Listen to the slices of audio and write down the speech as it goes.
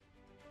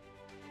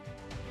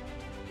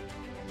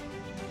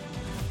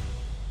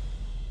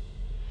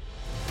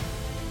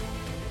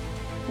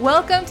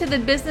Welcome to the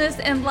Business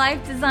and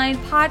Life Design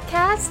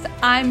Podcast.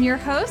 I'm your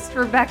host,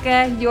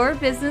 Rebecca, your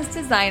business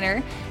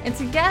designer, and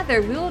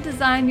together we will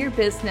design your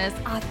business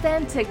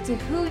authentic to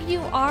who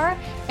you are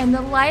and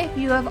the life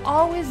you have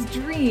always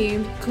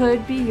dreamed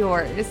could be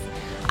yours.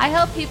 I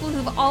help people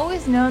who've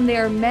always known they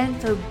are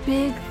meant for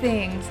big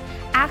things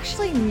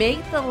actually make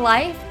the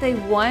life they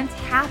want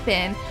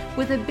happen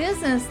with a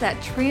business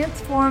that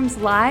transforms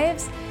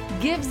lives,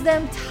 gives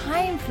them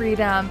time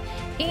freedom,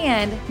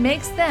 and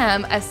makes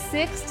them a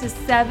 6 to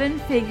 7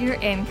 figure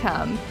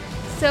income.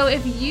 So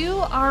if you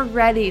are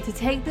ready to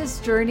take this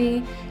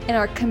journey and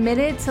are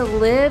committed to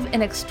live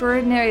an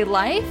extraordinary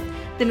life,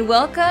 then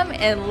welcome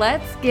and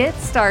let's get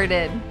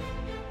started.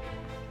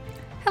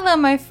 Hello,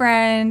 my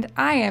friend.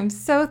 I am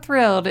so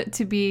thrilled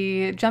to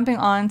be jumping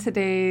on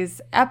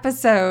today's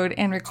episode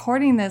and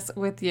recording this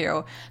with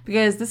you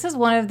because this is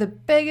one of the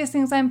biggest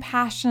things I'm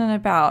passionate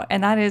about,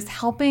 and that is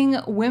helping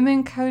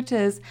women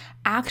coaches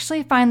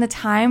actually find the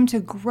time to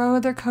grow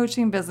their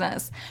coaching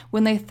business.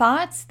 When they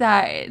thought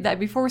that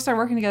before we started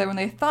working together, when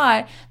they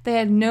thought they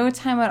had no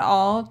time at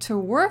all to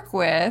work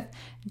with,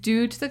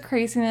 due to the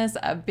craziness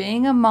of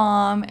being a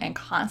mom and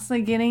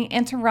constantly getting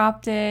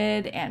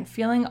interrupted and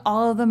feeling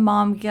all of the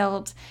mom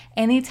guilt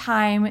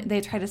anytime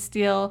they try to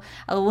steal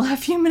a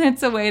few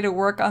minutes away to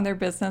work on their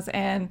business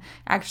and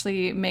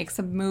actually make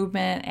some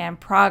movement and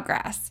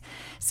progress.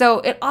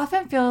 So it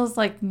often feels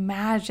like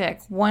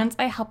magic once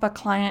I help a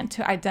client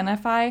to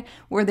identify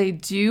where they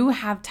do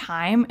have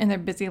time in their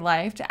busy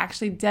life to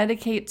actually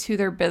dedicate to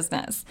their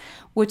business,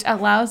 which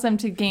allows them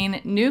to gain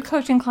new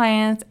coaching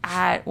clients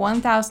at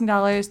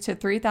 $1,000 to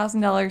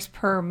 $3,000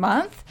 per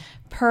month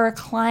per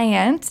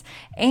client,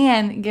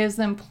 and gives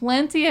them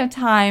plenty of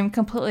time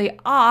completely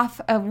off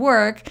of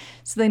work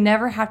so they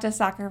never have to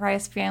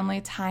sacrifice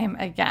family time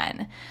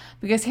again.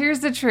 Because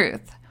here's the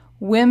truth.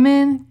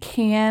 Women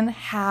can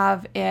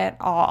have it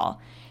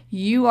all.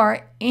 You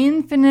are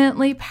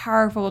infinitely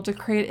powerful to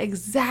create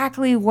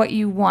exactly what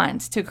you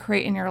want to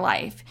create in your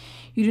life.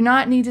 You do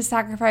not need to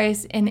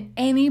sacrifice in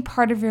any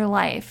part of your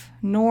life,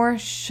 nor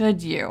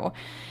should you.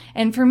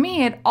 And for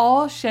me, it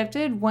all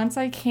shifted once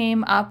I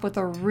came up with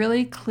a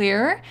really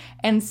clear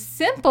and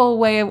simple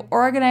way of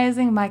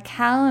organizing my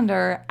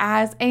calendar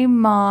as a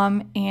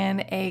mom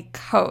and a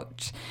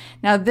coach.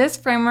 Now, this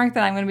framework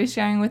that I'm going to be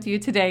sharing with you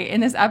today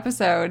in this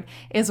episode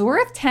is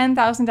worth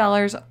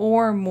 $10,000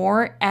 or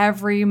more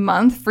every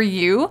month for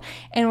you,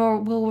 and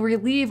will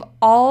relieve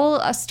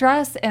all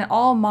stress and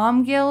all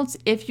mom guilt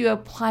if you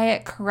apply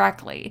it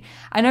correctly.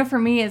 I know for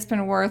me, it's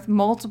been worth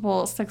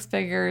multiple six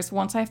figures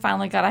once I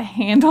finally got a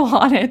handle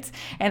on it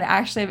and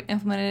actually have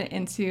implemented it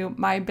into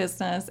my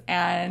business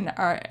and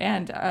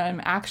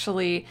I'm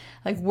actually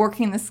like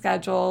working the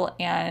schedule,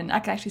 and I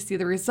can actually see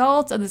the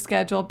results of the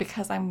schedule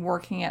because I'm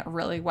working it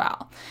really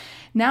well.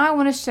 Now I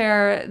want to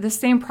share the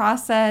same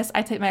process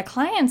I take my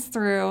clients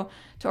through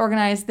to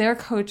organize their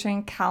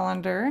coaching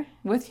calendar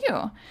with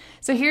you.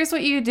 So here's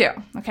what you do.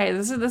 Okay,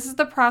 this is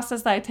the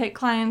process that I take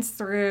clients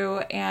through,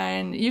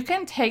 and you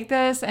can take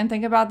this and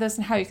think about this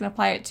and how you can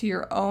apply it to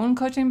your own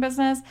coaching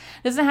business.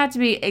 It doesn't have to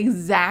be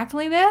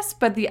exactly this,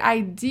 but the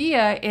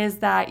idea is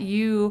that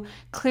you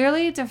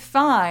clearly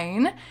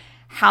define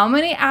how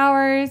many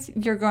hours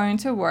you're going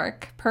to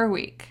work per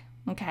week.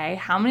 Okay,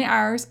 how many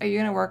hours are you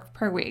going to work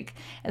per week?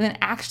 And then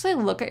actually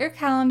look at your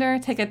calendar,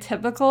 take a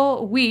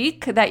typical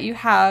week that you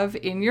have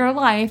in your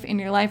life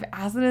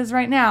as it is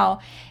right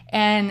now,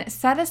 and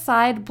set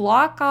aside,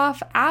 block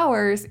off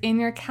hours in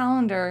your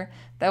calendar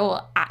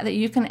that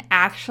you can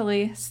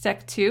actually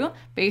stick to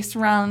based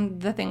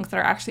around the things that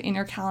are actually in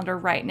your calendar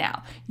right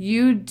now.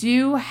 You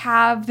do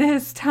have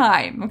this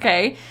time,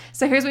 okay?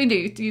 So here's what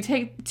you do. You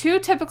take 2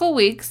 typical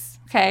weeks,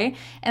 okay,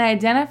 and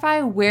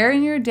identify where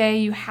in your day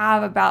you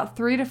have about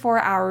 3 to 4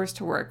 hours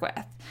to work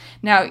with.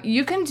 Now,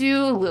 you can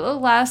do a little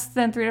less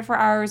than 3 to 4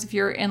 hours if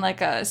you're in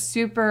like a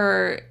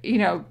super,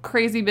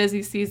 crazy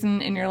busy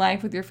season in your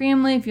life with your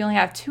family. If you only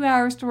have 2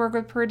 hours to work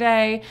with per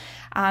day,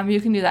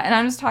 you can do that. And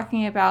I'm just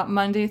talking about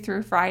Monday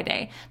through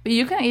Friday, but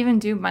you can even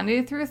do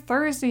Monday through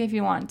Thursday if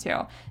you want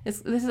to.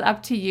 This is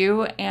up to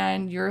you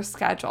and your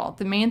schedule.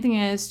 The main thing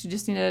is you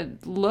just need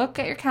to look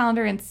at your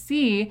calendar and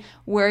see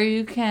where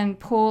you can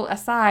pull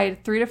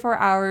aside 3 to 4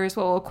 hours,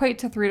 what will equate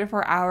to 3 to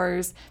 4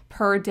 hours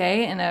per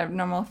day in a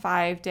normal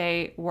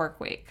 5-day work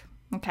week.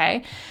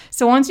 Okay,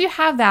 so once you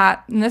have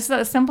that, and this is at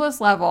the simplest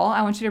level,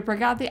 I want you to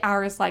break out the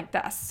hours like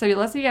this. So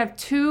let's say you have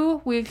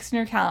 2 weeks in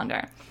your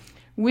calendar.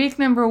 Week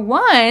number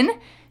 1,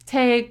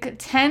 take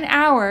 10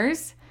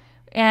 hours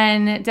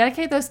and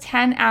dedicate those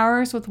 10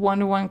 hours with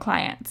one-to-one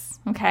clients.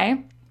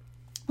 Okay,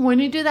 when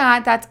you do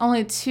that, that's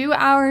only 2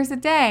 hours a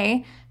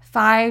day,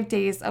 5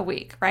 days a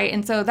week, right?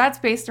 And so that's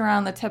based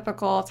around the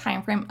typical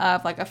time frame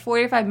of like a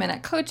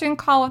 45-minute coaching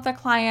call with a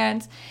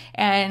client.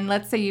 And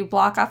let's say you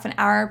block off an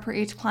hour per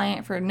each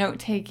client for note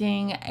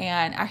taking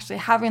and actually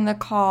having the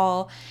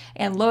call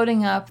and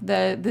loading up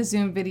the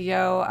Zoom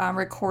video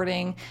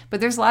recording.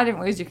 But there's a lot of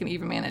different ways you can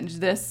even manage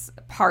this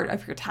part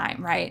of your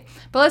time, right?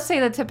 But let's say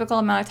the typical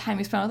amount of time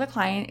you spend with a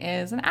client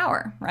is an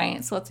hour,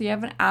 right? So let's say you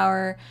have an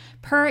hour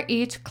per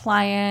each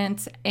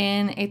client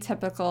in a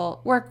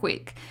typical work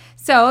week.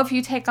 So if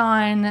you take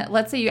on,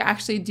 let's say you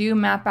actually do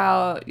map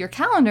out your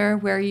calendar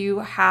where you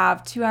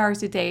have 2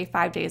 hours a day,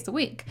 5 days a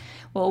week.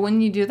 Well,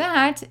 when you do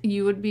that,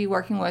 you would be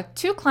working with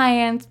 2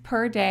 clients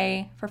per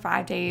day for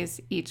 5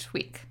 days each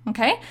week,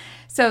 okay?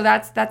 So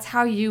that's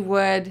how you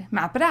would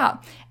map it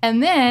out.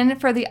 And then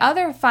for the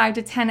other 5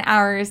 to 10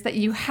 hours that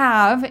you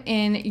have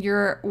in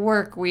your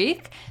work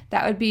week,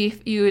 that would be,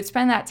 you would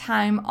spend that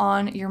time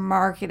on your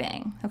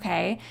marketing,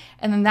 okay?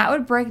 And then that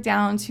would break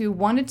down to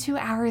 1 to 2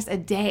 hours a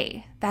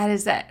day. That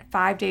is it,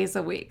 5 days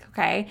a week,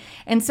 okay?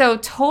 And so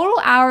total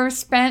hours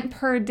spent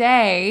per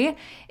day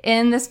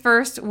in this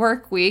first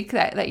work week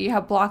that you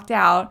have blocked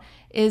out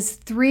is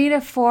 3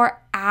 to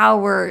 4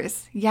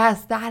 hours.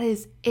 Yes, that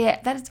is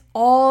it. That is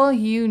all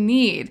you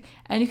need.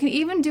 And you can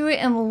even do it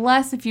in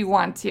less if you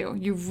want to.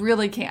 You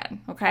really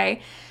can,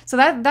 okay? So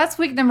that's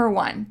week number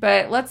 1.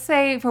 But let's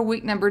say for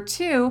week number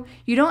 2,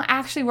 you don't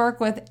actually work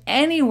with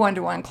any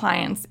one-to-one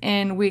clients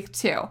in week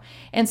 2.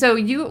 And so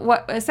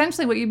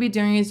essentially what you'd be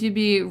doing is you'd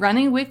be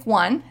running week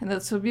 1, and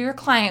this would be your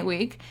client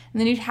week, and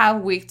then you'd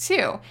have week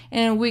 2.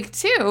 And in week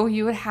 2,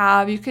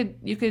 you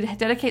could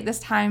dedicate this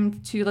time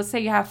to, let's say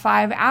you have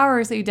 5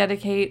 hours that you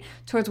dedicate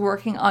towards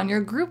working on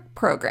your group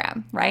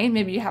program, right?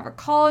 Maybe you have a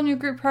call in your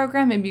group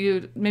program, maybe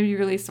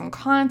you release some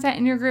content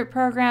in your group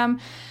program.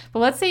 But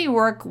let's say you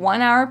work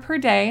 1 hour per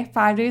day,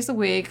 5 days a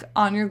week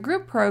on your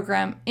group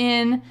program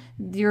in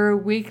your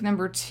week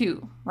number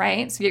 2,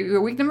 right? So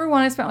your week number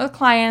 1 is spent with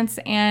clients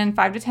and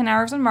 5 to 10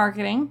 hours on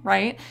marketing,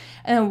 right?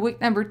 And then week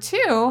number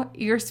 2,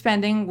 you're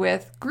spending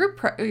with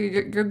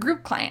your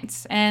group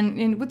clients.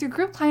 And with your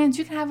group clients,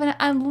 you can have an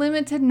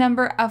unlimited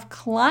number of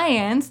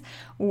clients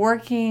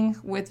working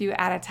with you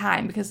at a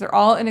time because they're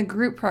all in a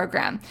group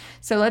program.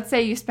 So let's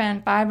say you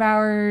spend 5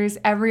 hours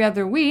every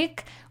other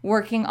week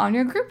working on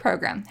your group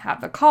program. Have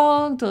the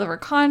call, deliver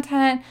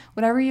content,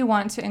 whatever you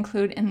want to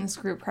include in this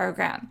group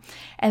program.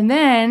 And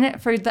then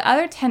for the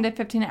other 10 to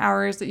 15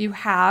 hours that you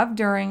have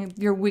during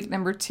your week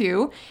number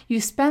 2, you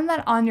spend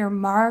that on your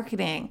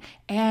marketing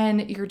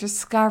and your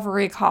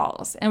discovery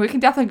calls. And we can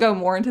definitely go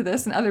more into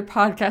this in other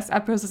podcast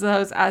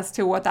episodes as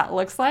to what that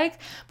looks like.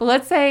 But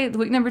let's say the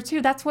week number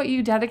 2, that's what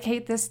you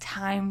dedicate this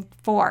time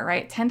for,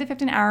 right? 10 to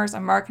 15 hours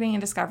on marketing and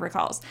discovery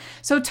calls.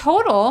 So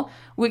total,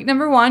 week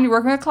number 1, you're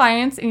working with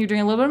clients and you're doing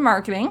a little bit of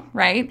marketing,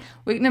 right?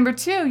 Week number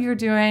 2, you're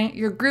doing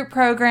your group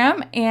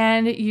program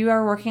and you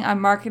are working on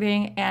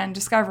marketing and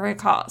discovery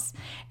calls.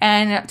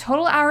 And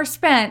total hours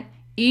spent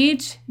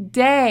each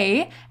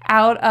day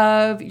out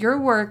of your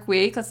work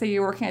week. Let's say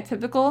you're working a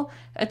typical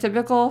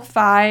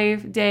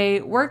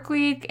 5-day work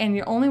week and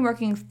you're only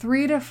working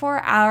 3 to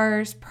 4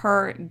 hours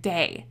per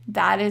day.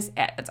 That is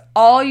it. That's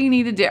all you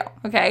need to do.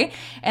 Okay.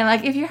 And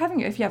like if you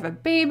have a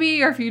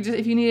baby or if you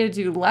need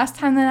to do less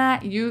time than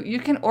that, you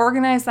can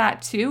organize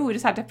that too. We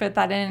just have to fit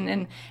that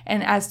in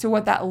and as to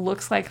what that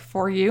looks like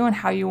for you and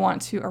how you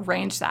want to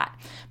arrange that.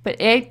 But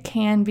it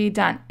can be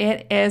done.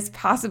 It is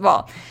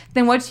possible.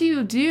 Then what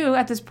you do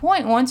at this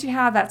point, once you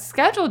have that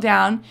schedule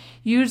down,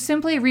 you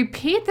simply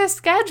repeat the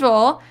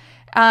schedule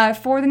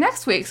for the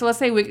next week. So let's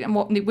say week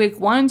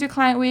 1 is your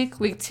client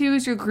week 2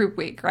 is your group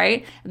week,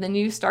 right? And then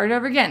you start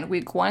over again.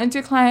 Week 1 is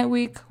your client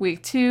week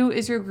 2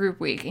 is your group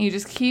week. And you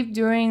just keep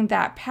doing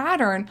that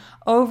pattern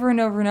over and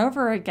over and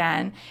over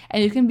again.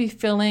 And you can be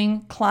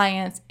filling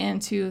clients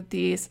into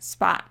these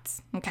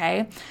spots,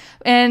 okay?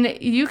 And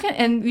you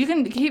can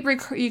keep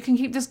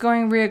this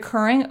going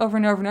reoccurring over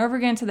and over and over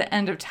again to the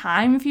end of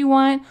time if you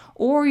want,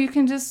 or you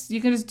can just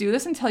do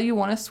this until you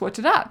want to switch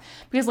it up.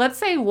 Because let's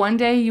say one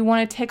day you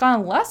want to take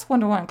on less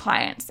one-to-one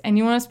clients and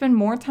you want to spend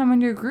more time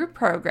on your group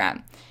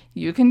program.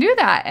 You can do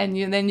that,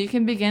 and then you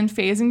can begin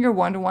phasing your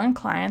one-to-one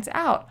clients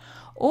out.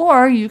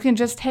 Or you can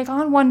just take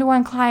on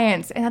one-to-one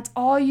clients and that's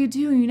all you do.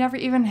 You never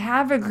even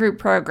have a group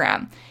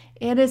program.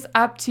 It is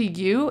up to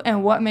you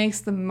and what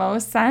makes the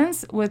most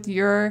sense with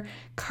your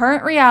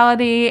current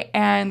reality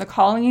and the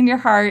calling in your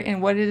heart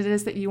and what it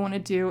is that you want to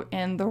do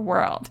in the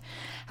world.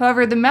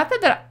 However, the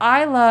method that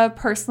I love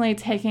personally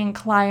taking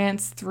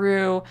clients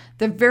through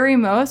the very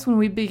most when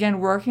we begin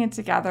working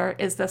together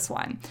is this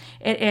one.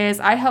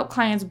 I help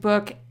clients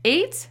book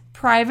 8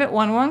 private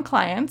one-on-one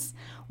clients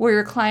where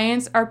your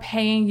clients are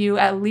paying you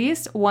at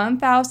least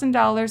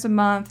 $1,000 a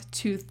month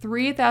to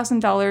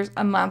 $3,000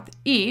 a month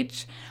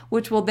each,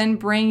 which will then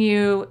bring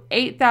you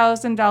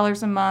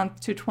 $8,000 a month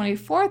to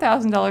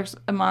 $24,000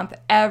 a month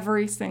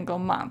every single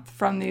month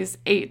from these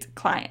 8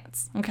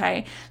 clients,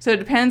 okay? So it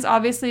depends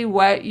obviously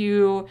what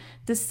you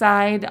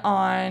decide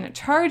on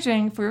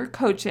charging for your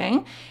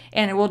coaching,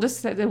 and it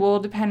will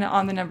depend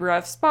on the number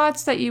of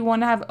spots that you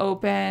want to have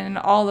open,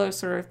 all those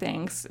sort of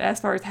things as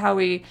far as how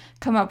we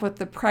come up with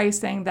the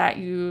pricing that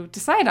you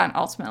decide on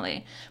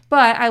ultimately.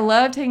 But I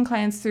love taking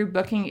clients through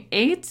booking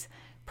 8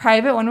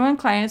 private one-on-one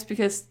clients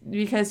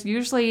because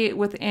usually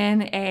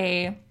within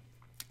a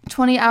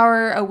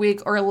 20-hour a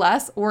week or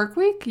less work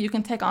week, you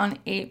can take on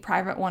 8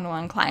 private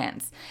one-on-one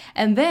clients.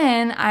 And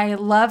then I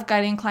love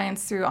guiding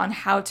clients through on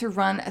how to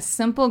run a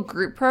simple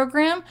group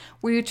program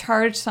where you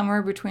charge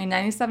somewhere between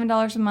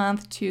 $97 a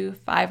month to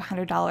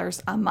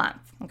 $500 a month.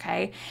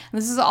 Okay,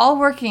 and this is all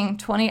working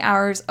 20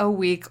 hours a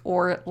week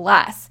or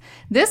less.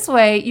 This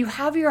way, you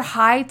have your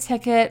high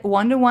ticket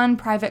one-to-one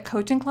private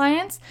coaching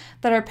clients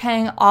that are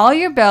paying all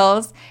your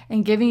bills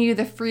and giving you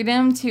the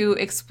freedom to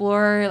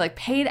explore like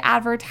paid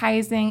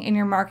advertising in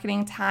your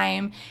marketing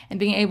time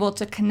and being able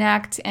to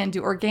connect and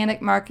do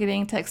organic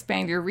marketing to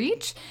expand your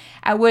reach.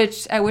 At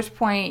which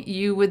point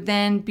you would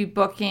then be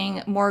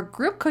booking more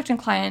group coaching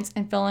clients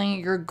and filling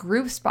your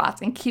group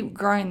spots and keep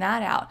growing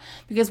that out.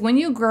 Because when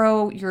you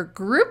grow your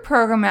group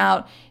program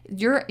out,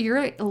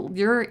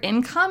 your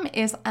income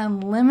is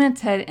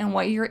unlimited in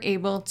what you're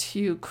able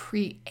to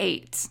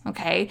create,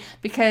 okay?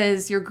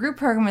 Because your group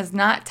program is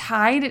not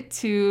tied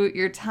to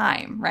your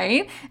time,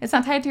 right? It's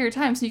not tied to your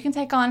time. So you can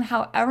take on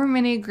however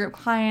many group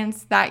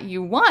clients that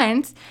you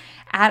want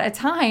at a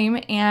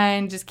time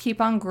and just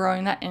keep on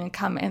growing that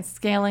income and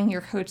scaling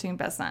your coaching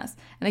business.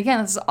 And again,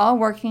 this is all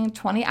working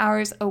 20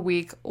 hours a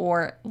week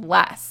or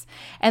less.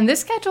 And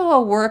this schedule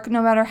will work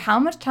no matter how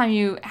much time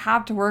you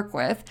have to work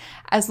with,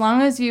 as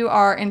long as you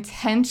are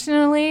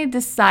intentionally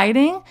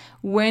deciding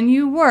when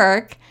you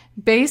work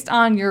based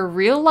on your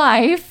real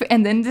life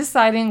and then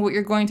deciding what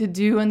you're going to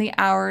do in the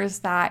hours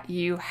that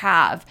you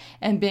have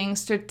and being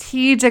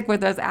strategic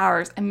with those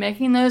hours and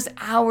making those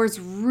hours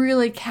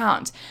really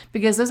count,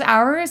 because those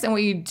hours and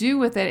what you do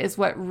with it is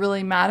what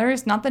really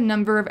matters, not the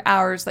number of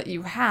hours that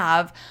you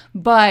have,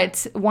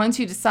 but once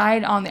you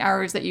decide on the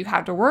hours that you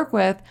have to work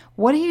with,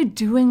 what are you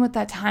doing with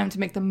that time to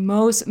make the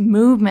most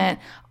movement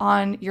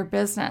on your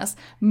business?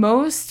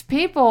 Most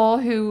people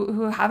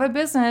who have a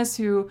business,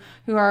 who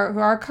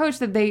are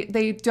coached, that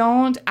they don't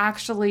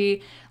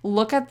actually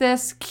look at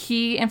this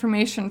key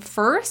information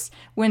first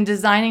when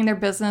designing their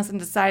business and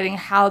deciding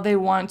how they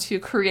want to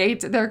create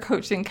their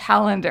coaching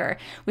calendar.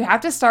 We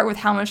have to start with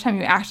how much time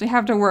you actually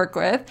have to work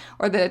with,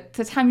 or the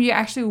time you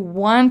actually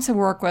want to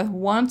work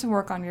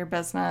on your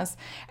business.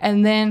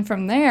 And then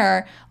from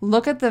there,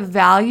 look at the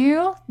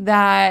value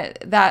that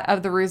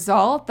of the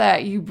result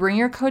that you bring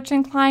your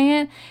coaching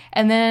client,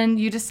 and then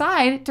you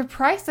decide to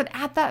price it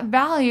at that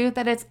value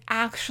that it's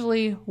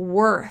actually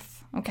worth.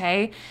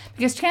 Okay?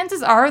 Because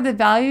chances are the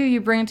value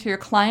you bring to your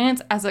clients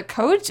as a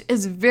coach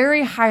is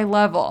very high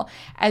level,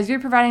 as you're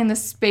providing the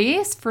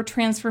space for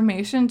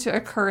transformation to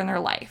occur in their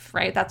life,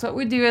 right? That's what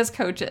we do as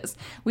coaches.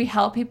 We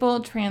help people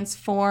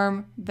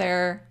transform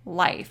their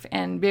life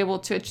and be able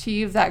to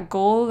achieve that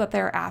goal that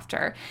they're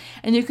after.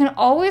 And you can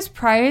always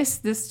price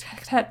this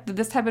type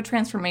of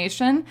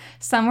transformation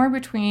somewhere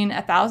between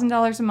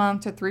 $1,000 a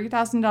month to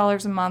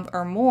 $3,000 a month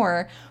or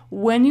more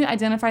when you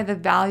identify the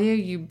value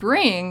you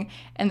bring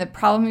and the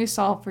problem you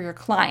solve for your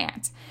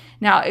client.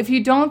 Now, if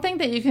you don't think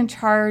that you can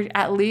charge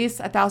at least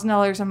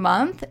 $1,000 a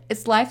month,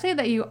 it's likely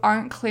that you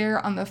aren't clear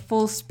on the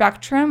full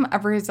spectrum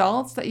of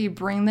results that you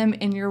bring them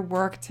in your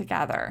work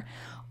together.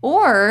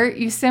 Or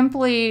you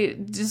simply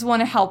just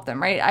want to help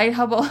them, right?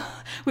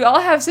 We all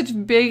have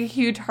such big,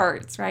 huge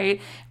hearts,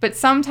 right? But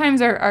sometimes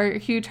our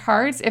huge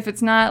hearts, if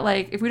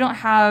we don't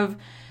have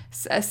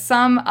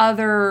some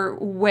other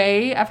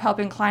way of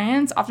helping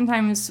clients,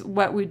 oftentimes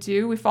what we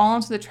do, we fall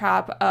into the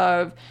trap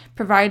of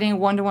providing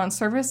one-to-one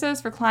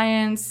services for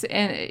clients,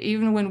 and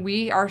even when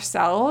we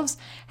ourselves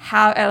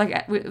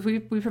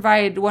we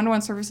provide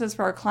one-to-one services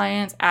for our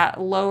clients at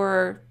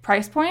lower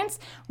price points,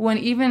 when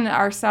even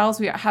ourselves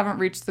we haven't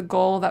reached the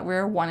goal that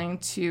we're wanting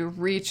to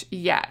reach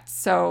yet.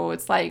 So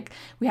it's like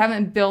we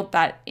haven't built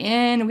that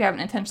in, we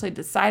haven't intentionally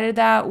decided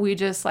that. We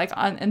just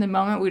in the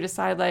moment we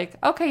decide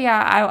okay,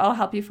 yeah, I'll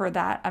help you for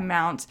that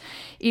amount,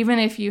 even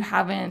if you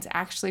haven't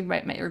actually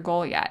met your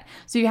goal yet.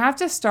 So you have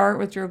to start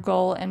with your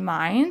goal in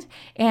mind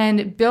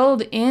and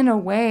build in a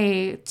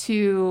way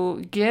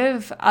to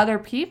give other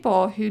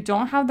people who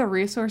don't have the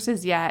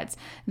resources yet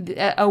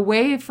a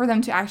way for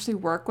them to actually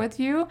work with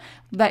you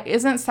that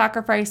isn't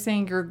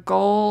sacrificing your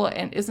goal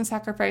and isn't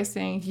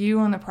sacrificing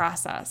you in the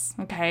process,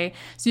 okay?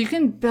 So you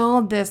can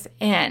build this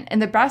in. And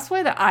the best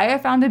way that I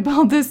have found to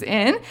build this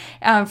in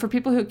for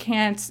people who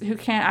can't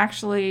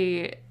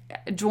actually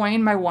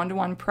join my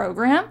one-to-one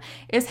program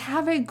is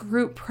have a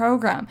group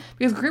program,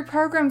 because group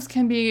programs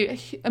can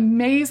be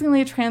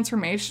amazingly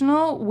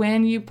transformational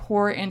when you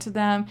pour into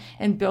them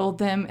and build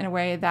them in a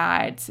way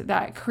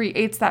that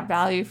creates that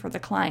value for the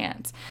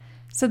client.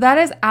 So that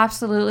is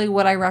absolutely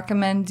what I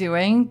recommend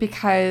doing,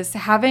 because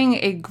having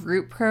a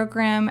group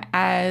program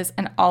as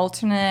an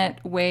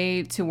alternate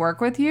way to work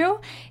with you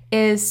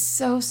is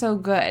so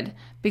good,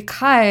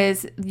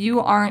 because you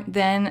aren't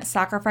then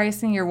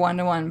sacrificing your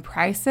one-to-one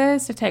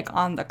prices to take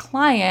on the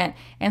client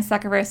and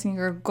sacrificing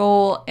your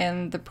goal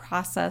in the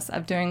process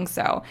of doing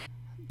so.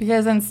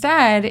 Because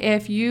instead,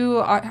 if you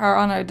are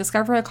on a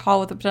discovery call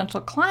with a potential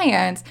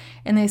client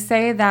and they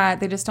say that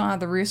they just don't have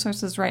the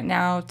resources right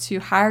now to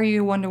hire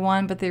you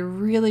one-to-one, but they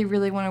really,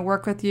 really want to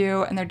work with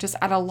you and they're just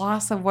at a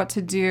loss of what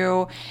to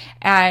do,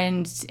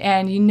 and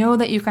you know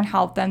that you can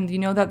help them, you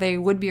know that they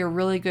would be a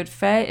really good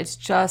fit, it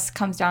just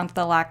comes down to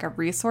the lack of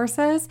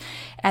resources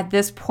at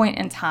this point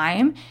in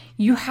time,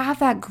 you have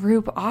that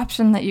group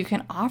option that you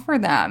can offer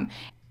them.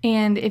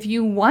 And if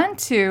you want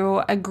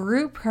to, a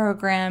group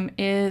program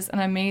is an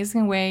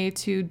amazing way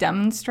to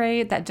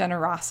demonstrate that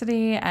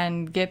generosity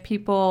and give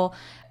people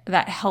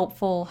that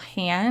helpful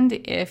hand.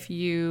 If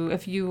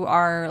you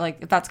are like,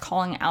 if that's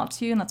calling out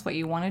to you and that's what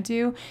you want to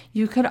do,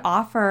 you could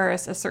offer a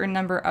certain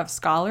number of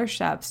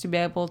scholarships to be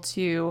able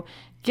to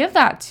give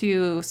that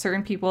to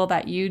certain people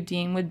that you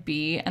deem would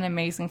be an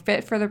amazing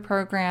fit for the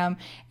program,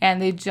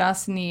 and they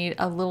just need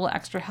a little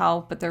extra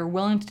help, but they're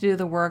willing to do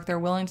the work, they're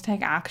willing to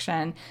take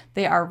action,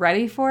 they are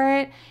ready for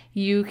it.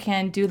 You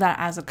can do that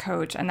as a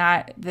coach, and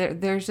that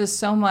there's just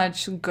so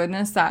much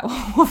goodness that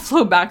will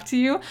flow back to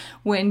you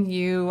when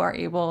you are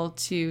able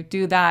to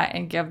do that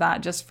and give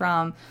that just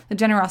from the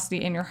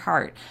generosity in your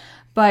heart.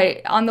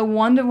 But on the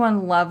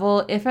one-to-one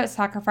level, if it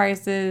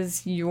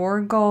sacrifices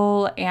your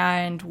goal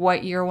and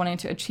what you're wanting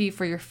to achieve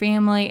for your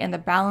family and the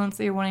balance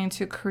that you're wanting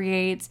to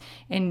create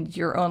in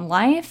your own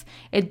life,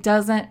 it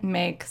doesn't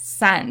make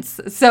sense.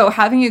 So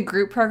having a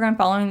group program,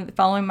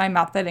 following my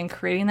method and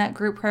creating that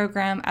group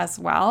program as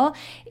well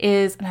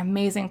is an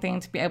amazing thing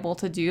to be able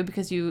to do,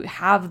 because you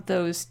have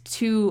those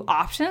two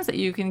options that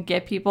you can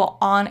get people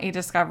on a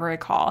discovery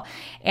call.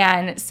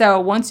 And so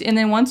once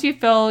you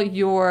fill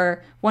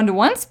your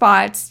one-to-one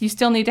spots, you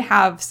still need to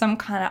have some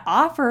kind of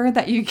offer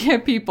that you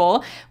give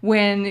people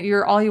when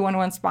all your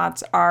one-to-one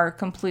spots are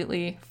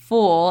completely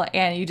full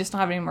and you just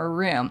don't have any more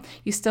room.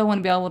 You still want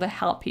to be able to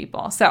help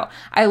people. So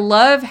I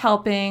love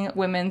helping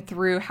women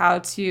through how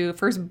to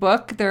first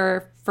book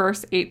their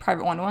first 8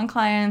 private one-to-one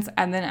clients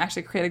and then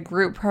actually create a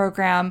group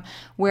program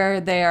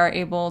where they are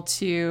able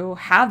to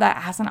have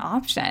that as an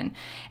option.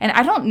 And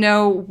I don't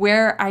know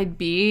where I'd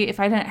be if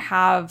I didn't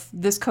have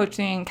this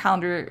coaching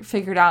calendar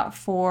figured out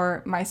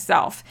for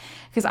myself,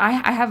 because I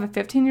have a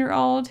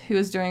 15-year-old who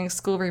is doing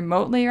school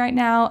remotely right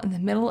now in the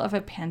middle of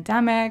a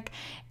pandemic,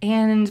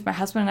 and my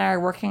husband and I are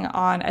working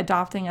on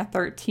adopting a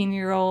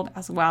 13-year-old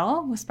as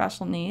well with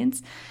special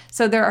needs.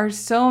 So there are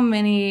so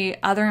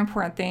many other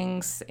important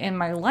things in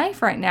my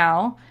life right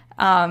now,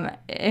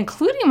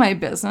 including my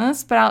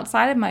business, but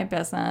outside of my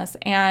business.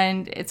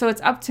 And so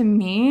it's up to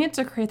me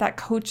to create that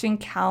coaching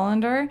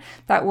calendar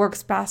that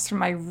works best for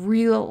my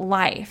real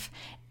life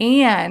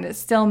and it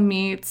still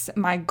meets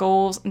my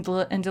goals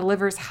and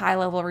delivers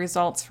high-level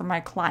results for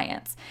my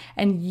clients.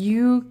 And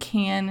you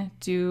can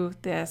do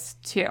this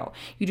too.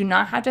 You do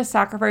not have to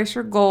sacrifice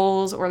your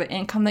goals or the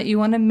income that you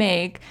want to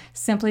make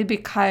simply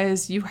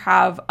because you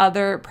have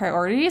other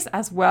priorities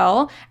as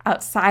well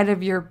outside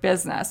of your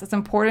business. It's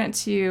important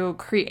to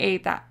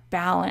create that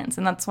balance.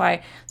 And that's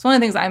why it's one of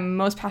the things I'm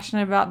most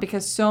passionate about,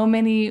 because so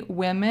many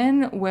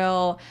women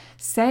will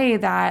say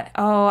that,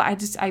 oh,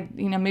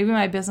 maybe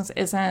my business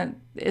isn't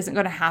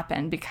going to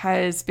happen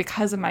because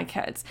of my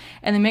kids.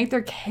 And they make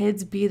their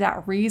kids be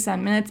that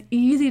reason. And it's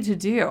easy to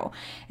do.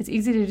 It's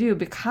easy to do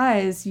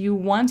because you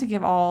want to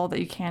give all that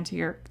you can to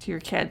your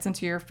kids and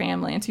to your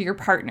family and to your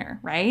partner,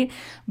 right?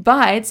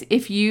 But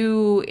if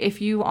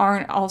you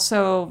aren't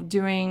also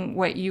doing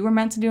what you were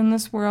meant to do in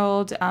this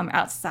world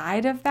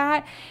outside of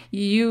that,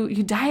 you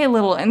die a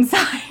little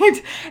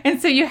inside. And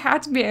so you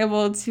have to be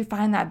able to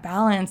find that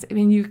balance. I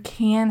mean, you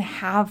can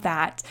have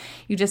that.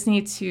 You just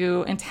need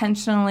to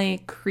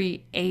intentionally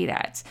create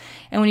it.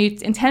 And when you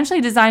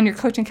intentionally design your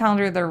coaching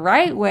calendar the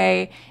right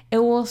way, it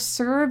will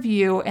serve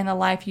you in the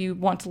life you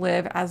want to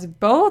live as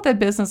both a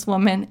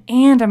businesswoman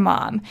and a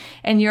mom.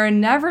 And you're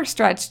never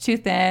stretched too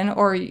thin,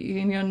 or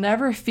you'll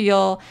never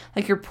feel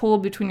like you're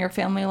pulled between your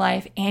family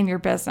life and your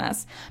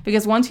business.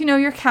 Because once you know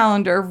your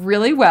calendar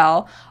really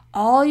well,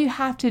 all you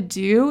have to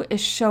do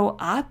is show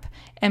up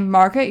and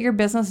market your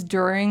business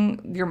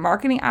during your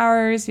marketing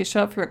hours. You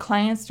show up for your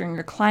clients during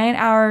your client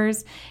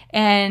hours.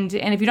 And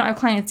if you don't have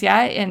clients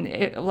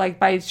yet,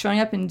 by showing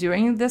up and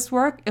doing this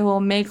work, it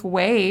will make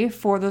way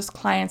for those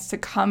clients to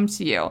come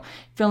to you,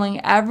 filling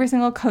every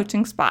single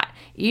coaching spot.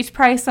 Each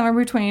price somewhere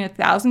between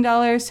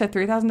 $1,000 to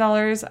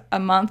 $3,000 a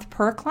month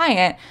per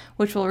client,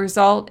 which will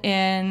result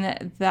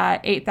in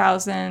that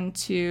 $8,000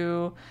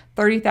 to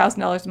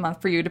 $30,000 a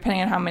month for you,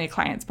 depending on how many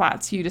client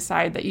spots you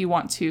decide that you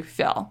want to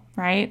fill,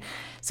 right?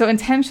 So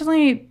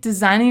intentionally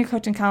designing your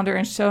coaching calendar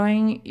and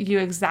showing you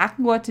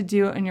exactly what to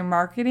do in your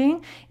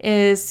marketing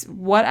is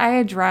what I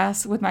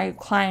address with my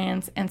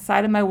clients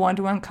inside of my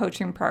one-to-one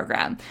coaching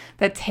program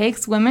that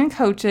takes women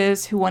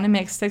coaches who want to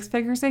make 6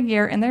 figures a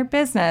year in their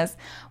business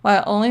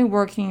while only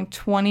working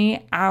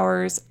 20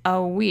 hours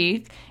a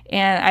week.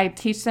 And I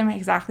teach them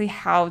exactly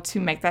how to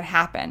make that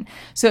happen.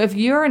 So if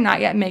you are not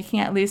yet making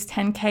at least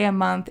 $10K a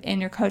month in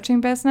your coaching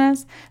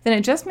business, then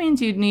it just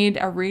means you need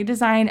a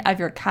redesign of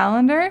your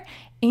calendar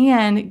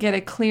and get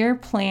a clear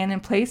plan in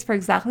place for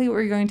exactly what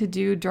you're going to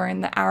do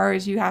during the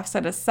hours you have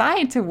set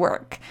aside to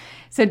work.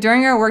 So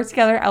during our work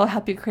together, I will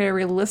help you create a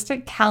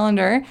realistic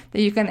calendar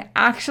that you can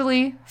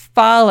actually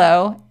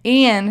follow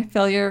and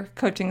fill your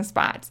coaching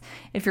spots.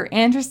 If you're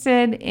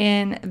interested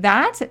in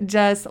that,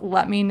 just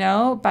let me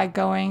know by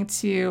going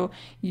to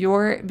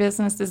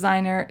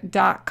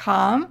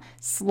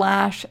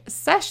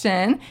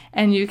yourbusinessdesigner.com/session,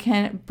 and you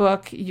can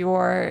book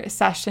your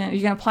session.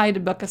 You can apply to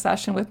book a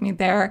session with me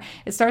there.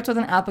 It starts with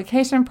an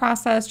application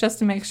process just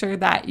to make sure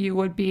that you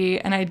would be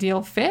an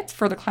ideal fit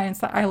for the clients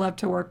that I love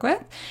to work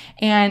with.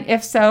 And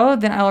if so,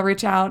 then I will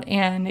reach out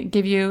and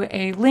give you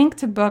a link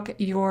to book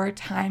your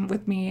time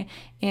with me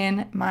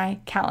in my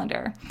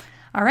calendar.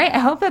 All right, I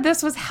hope that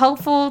this was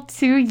helpful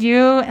to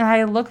you, and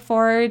I look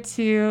forward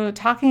to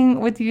talking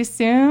with you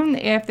soon.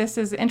 If this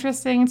is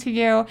interesting to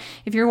you,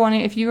 if you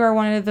are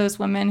one of those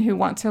women who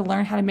want to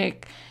learn how to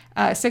make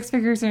 6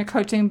 figures in a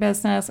coaching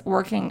business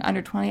working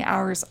under 20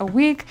 hours a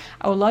week,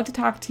 I would love to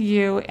talk to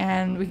you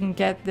and we can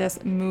get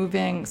this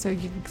moving so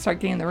you can start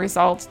getting the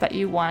results that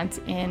you want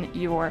in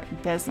your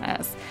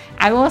business.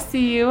 I will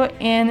see you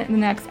in the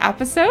next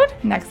episode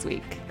next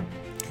week.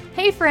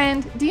 Hey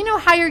friend, do you know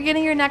how you're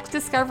getting your next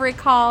discovery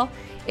call?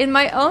 In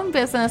my own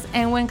business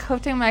and when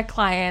coaching my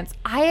clients,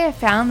 I have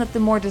found that the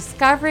more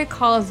discovery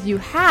calls you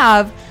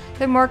have,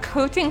 the more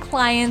coaching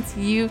clients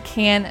you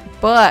can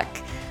book.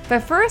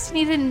 But first,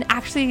 you need to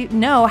actually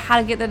know how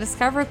to get the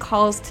discovery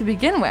calls to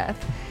begin with.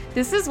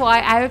 This is why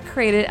I have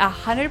created a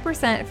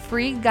 100%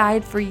 free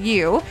guide for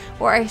you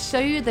where I show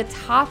you the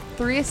top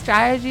 3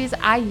 strategies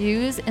I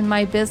use in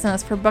my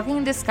business for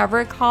booking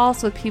discovery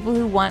calls with people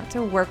who want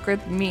to work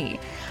with me.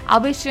 I'll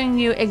be showing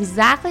you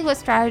exactly what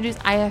strategies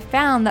I have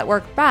found that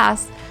work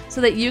best so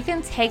that you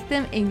can take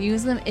them and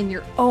use them in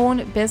your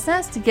own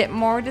business to get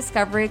more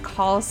discovery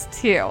calls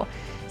too.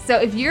 So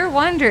if you're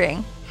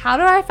wondering, how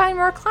do I find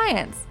more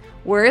clients?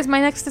 Where is my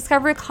next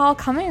discovery call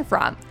coming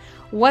from?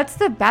 What's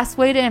the best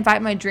way to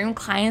invite my dream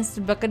clients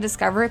to book a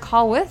discovery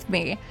call with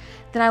me?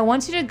 Then I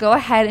want you to go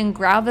ahead and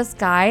grab this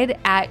guide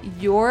at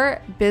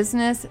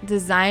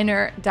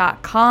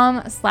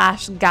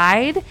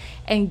yourbusinessdesigner.com/guide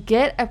and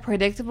get a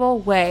predictable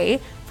way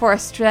for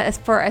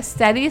a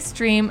steady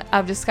stream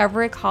of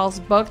discovery calls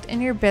booked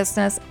in your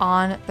business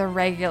on the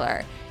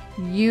regular.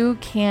 You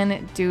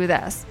can do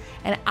this.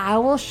 And I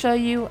will show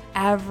you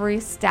every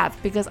step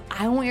because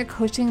I want your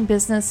coaching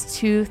business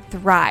to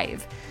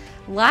thrive.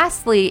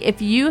 Lastly,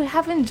 if you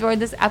have enjoyed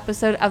this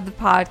episode of the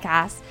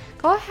podcast,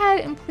 go ahead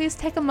and please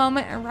take a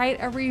moment and write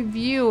a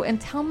review and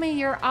tell me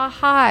your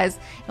ahas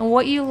and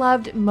what you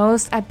loved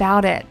most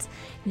about it.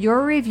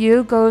 Your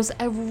review goes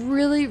a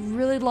really,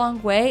 really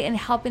long way in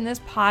helping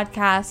this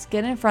podcast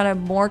get in front of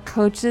more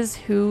coaches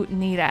who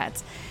need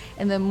it.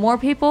 And the more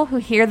people who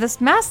hear this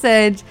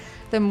message,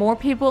 the more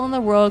people in the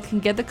world can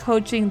get the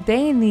coaching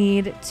they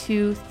need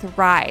to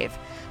thrive.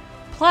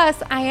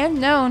 Plus, I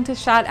am known to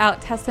shout out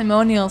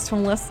testimonials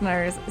from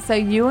listeners so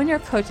you and your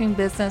coaching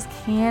business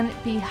can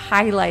be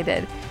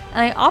highlighted. And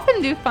I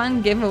often do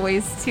fun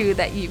giveaways too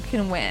that you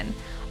can win.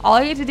 All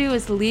you have to do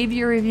is leave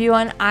your review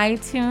on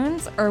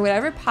iTunes or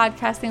whatever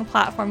podcasting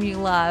platform you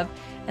love,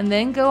 and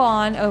then go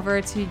on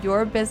over to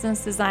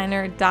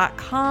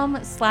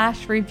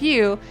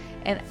yourbusinessdesigner.com/review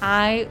and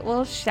I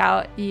will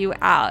shout you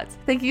out.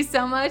 Thank you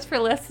so much for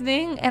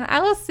listening, and I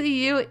will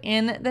see you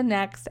in the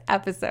next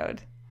episode.